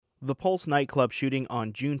The Pulse nightclub shooting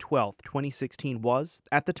on June 12, 2016 was,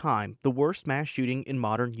 at the time, the worst mass shooting in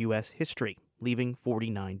modern U.S. history, leaving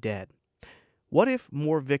 49 dead. What if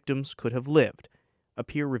more victims could have lived? A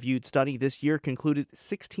peer-reviewed study this year concluded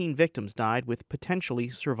 16 victims died with potentially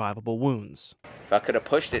survivable wounds. If I could have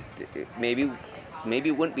pushed it, maybe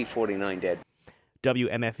it wouldn't be 49 dead.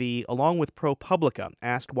 WMFE, along with ProPublica,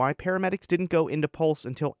 asked why paramedics didn't go into Pulse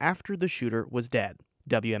until after the shooter was dead.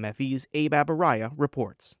 WMFE's Abe Abaraya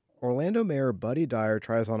reports. Orlando Mayor Buddy Dyer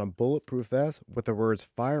tries on a bulletproof vest with the words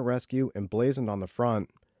Fire Rescue emblazoned on the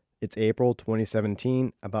front. It's April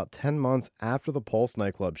 2017, about 10 months after the Pulse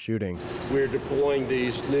nightclub shooting. We're deploying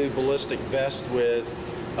these new ballistic vests with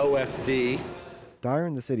OFD. Dyer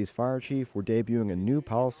and the city's fire chief were debuting a new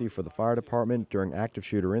policy for the fire department during active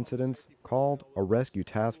shooter incidents called a rescue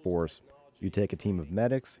task force. You take a team of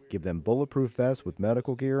medics, give them bulletproof vests with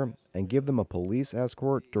medical gear, and give them a police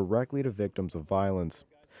escort directly to victims of violence.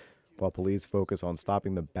 While police focus on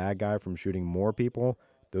stopping the bad guy from shooting more people,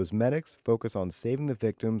 those medics focus on saving the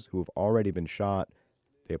victims who have already been shot.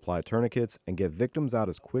 They apply tourniquets and get victims out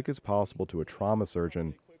as quick as possible to a trauma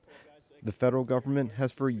surgeon. The federal government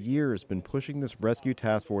has for years been pushing this rescue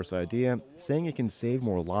task force idea, saying it can save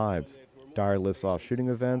more lives. Dyer lists off shooting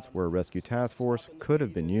events where a rescue task force could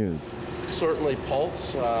have been used. Certainly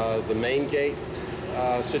Pulse, the main gate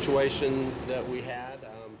situation that we had.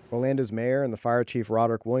 Orlando's mayor and the fire chief,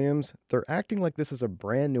 Roderick Williams, they're acting like this is a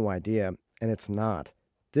brand new idea, and it's not.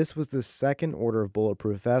 This was the second order of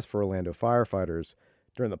bulletproof vests for Orlando firefighters.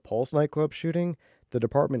 During the Pulse nightclub shooting, the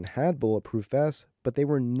department had bulletproof vests, but they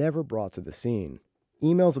were never brought to the scene.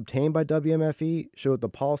 Emails obtained by WMFE show that the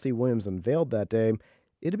policy Williams unveiled that day,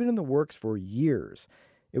 it had been in the works for years.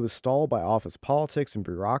 It was stalled by office politics and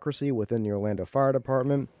bureaucracy within the Orlando Fire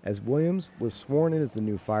Department as Williams was sworn in as the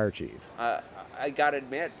new fire chief. I gotta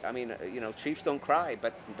admit, chiefs don't cry,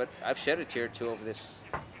 but I've shed a tear or two over this,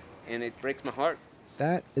 and it breaks my heart.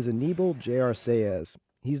 That is Anibal J.R. Saez.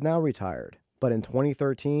 He's now retired, but in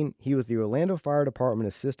 2013, he was the Orlando Fire Department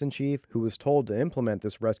assistant chief who was told to implement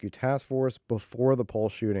this rescue task force before the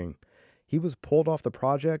Pulse shooting. He was pulled off the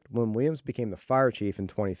project when Williams became the fire chief in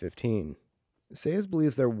 2015. Saez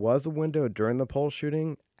believes there was a window during the Pulse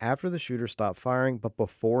shooting, after the shooter stopped firing but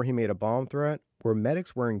before he made a bomb threat, where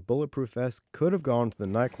medics wearing bulletproof vests could have gone to the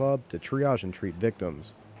nightclub to triage and treat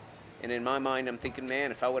victims. And in my mind, I'm thinking,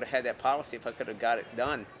 man, if I would have had that policy, if I could have got it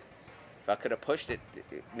done, if I could have pushed it,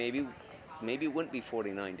 maybe it wouldn't be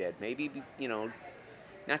 49 dead. Maybe,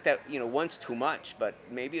 not that, one's too much, but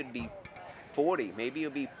maybe it'd be 40, maybe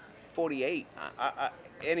it'd be 48,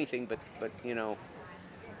 anything but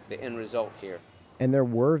the end result here. And there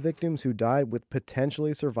were victims who died with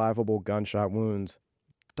potentially survivable gunshot wounds.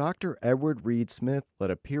 Dr. Edward Reed Smith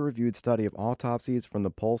led a peer-reviewed study of autopsies from the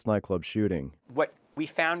Pulse nightclub shooting. What we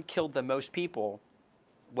found killed the most people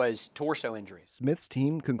was torso injuries. Smith's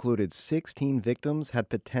team concluded 16 victims had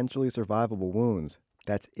potentially survivable wounds.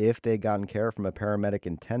 That's if they'd gotten care from a paramedic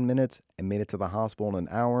in 10 minutes and made it to the hospital in an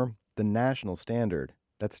hour, the national standard.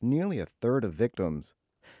 That's nearly a third of victims.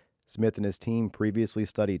 Smith and his team previously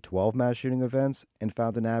studied 12 mass shooting events and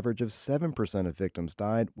found an average of 7% of victims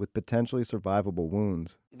died with potentially survivable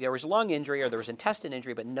wounds. There was lung injury or there was intestine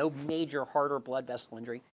injury, but no major heart or blood vessel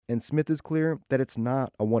injury. And Smith is clear that it's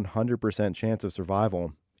not a 100% chance of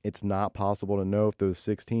survival. It's not possible to know if those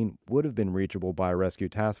 16 would have been reachable by a rescue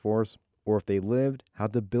task force, or if they lived, how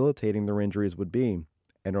debilitating their injuries would be.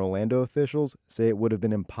 And Orlando officials say it would have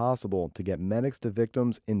been impossible to get medics to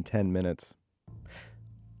victims in 10 minutes.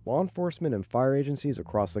 Law enforcement and fire agencies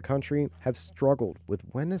across the country have struggled with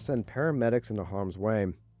when to send paramedics into harm's way.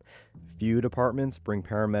 Few departments bring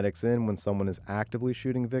paramedics in when someone is actively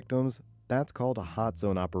shooting victims. That's called a hot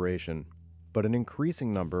zone operation. But an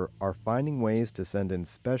increasing number are finding ways to send in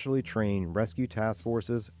specially trained rescue task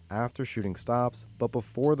forces after shooting stops, but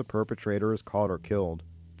before the perpetrator is caught or killed.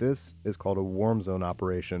 This is called a warm zone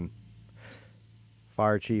operation.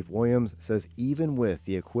 Fire Chief Williams says even with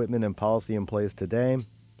the equipment and policy in place today,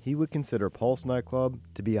 he would consider Pulse nightclub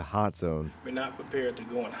to be a hot zone. We're not prepared to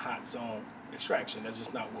go in hot zone extraction. That's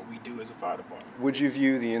just not what we do as a fire department. Would you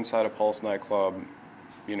view the inside of Pulse nightclub,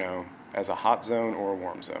 as a hot zone or a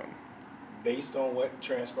warm zone? Based on what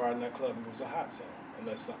transpired in that club, it was a hot zone,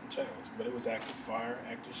 unless something changed. But it was active fire,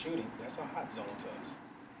 active shooting. That's a hot zone to us.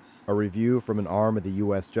 A review from an arm of the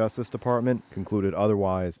U.S. Justice Department concluded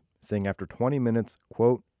otherwise, saying after 20 minutes,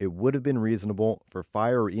 quote, it would have been reasonable for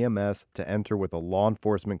fire or EMS to enter with a law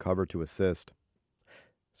enforcement cover to assist.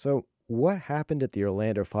 So, what happened at the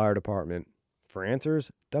Orlando Fire Department? For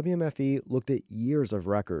answers, WMFE looked at years of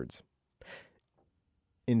records.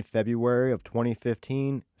 In February of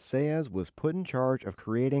 2015, Saez was put in charge of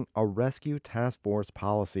creating a rescue task force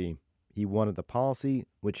policy. He wanted the policy,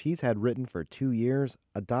 which he's had written for 2 years,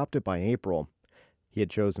 adopted by April. He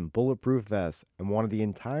had chosen bulletproof vests and wanted the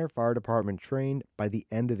entire fire department trained by the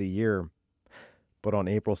end of the year. But on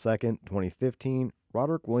April 2nd, 2015,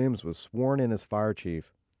 Roderick Williams was sworn in as fire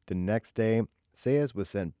chief. The next day, Saez was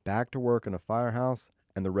sent back to work in a firehouse,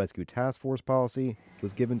 and the rescue task force policy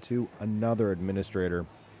was given to another administrator.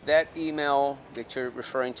 That email that you're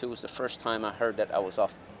referring to was the first time I heard that I was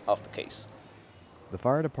off the case. The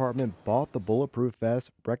fire department bought the bulletproof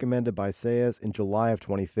vest recommended by Saez in July of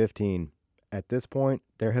 2015. At this point,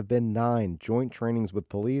 there have been 9 joint trainings with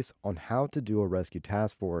police on how to do a rescue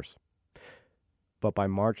task force. But by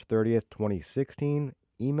March 30th, 2016,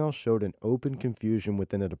 emails showed an open confusion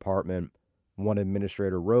within the department. One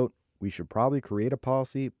administrator wrote, "We should probably create a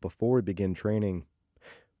policy before we begin training."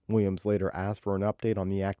 Williams later asked for an update on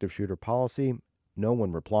the active shooter policy. No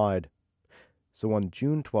one replied. So on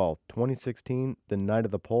June 12, 2016, the night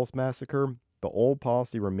of the Pulse massacre, the old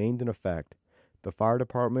policy remained in effect. The fire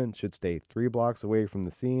department should stay 3 blocks away from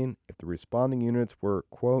the scene if the responding units were,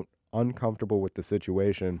 quote, uncomfortable with the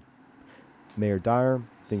situation. Mayor Dyer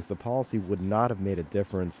thinks the policy would not have made a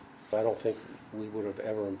difference. I don't think we would have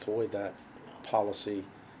ever employed that policy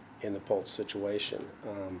in the Pulse situation.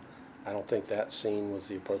 I don't think that scene was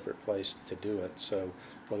the appropriate place to do it. So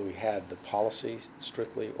whether we had the policy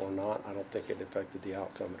strictly or not, I don't think it affected the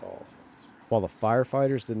outcome at all. While the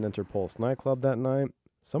firefighters didn't enter Pulse nightclub that night,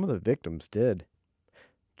 some of the victims did.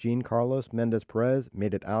 Jean Carlos Mendez Perez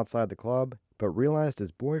made it outside the club, but realized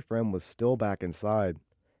his boyfriend was still back inside.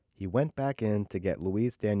 He went back in to get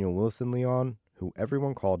Luis Daniel Wilson Leon, who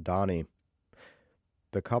everyone called Donnie.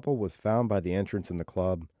 The couple was found by the entrance in the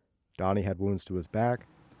club. Donnie had wounds to his back,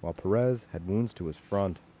 while Perez had wounds to his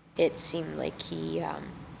front. It seemed like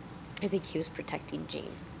I think he was protecting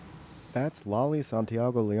Jean. That's Lali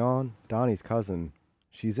Santiago Leon, Donnie's cousin.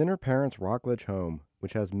 She's in her parents' Rockledge home,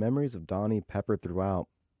 which has memories of Donnie peppered throughout.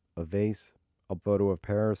 A vase, a photo of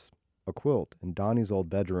Paris, a quilt in Donnie's old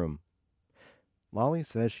bedroom. Lali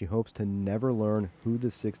says she hopes to never learn who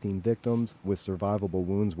the 16 victims with survivable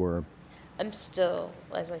wounds were. I'm still,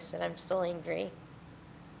 as I said, I'm still angry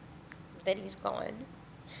that he's gone.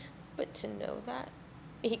 But to know that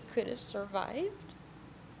he could have survived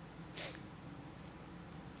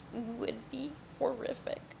would be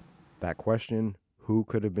horrific. That question, who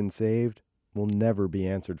could have been saved, will never be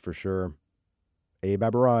answered for sure. Abe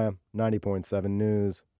Abaraya, 90.7 News.